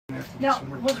Now,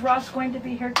 was Ross going to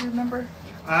be here, do you remember?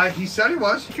 He said he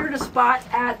was. Secured a spot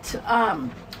at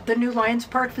the new Lions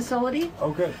Park facility.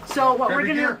 Oh, good. So what we're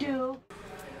going to do...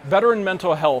 Veteran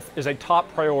mental health is a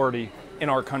top priority in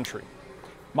our country.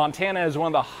 Montana has one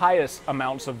of the highest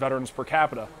amounts of veterans per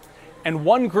capita. And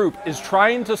one group is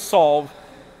trying to solve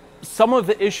some of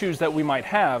the issues that we might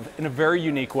have in a very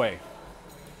unique way.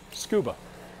 SCUBA.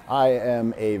 I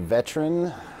am a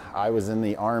veteran. I was in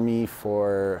the Army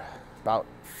for about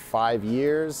 5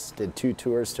 years, did 2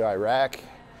 tours to Iraq,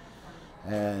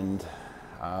 and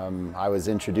I was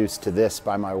introduced to this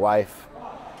by my wife,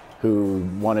 who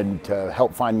wanted to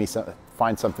help find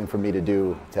something for me to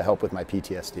do to help with my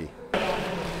PTSD.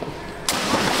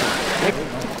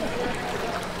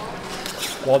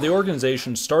 While the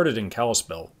organization started in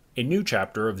Kalispell, a new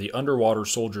chapter of the Underwater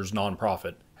Soldiers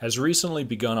nonprofit has recently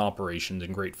begun operations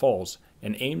in Great Falls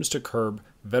and aims to curb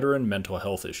veteran mental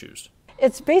health issues.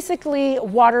 It's basically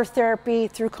water therapy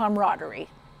through camaraderie.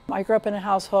 I grew up in a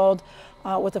household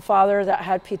with a father that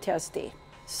had PTSD.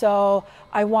 So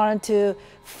I wanted to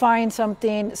find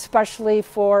something especially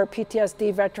for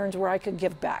PTSD veterans where I could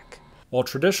give back. While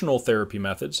traditional therapy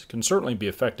methods can certainly be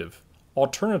effective,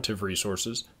 alternative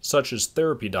resources such as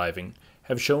therapy diving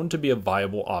have shown to be a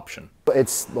viable option.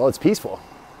 It's peaceful,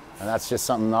 and that's just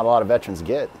something not a lot of veterans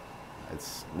get.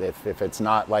 If it's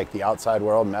not like the outside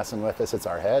world messing with us, it's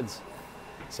our heads.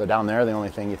 So down there, the only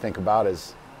thing you think about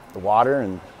is the water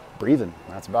and breathing.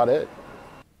 That's about it.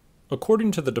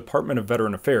 According to the Department of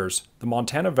Veteran Affairs, the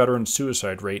Montana veteran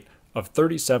suicide rate of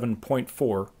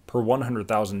 37.4 per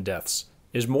 100,000 deaths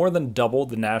is more than double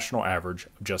the national average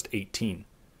of just 18.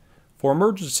 For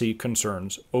emergency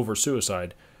concerns over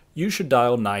suicide, you should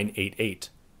dial 988.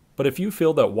 But if you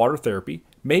feel that water therapy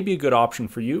may be a good option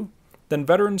for you, then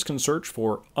veterans can search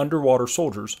for Underwater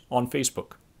Soldiers on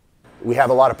Facebook. We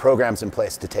have a lot of programs in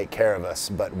place to take care of us,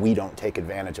 but we don't take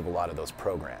advantage of a lot of those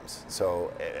programs.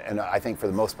 So, and I think for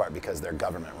the most part because they're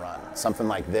government run. Something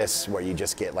like this where you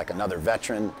just get like another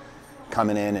veteran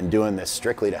coming in and doing this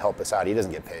strictly to help us out. He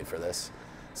doesn't get paid for this.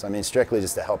 So I mean, strictly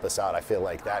just to help us out. I feel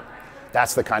like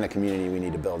that's the kind of community we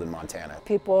need to build in Montana.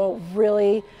 People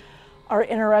really are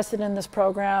interested in this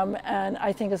program, and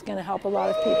I think it's going to help a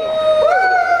lot of people.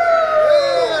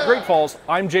 Great Falls,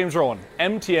 I'm James Rowan,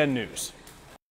 MTN News.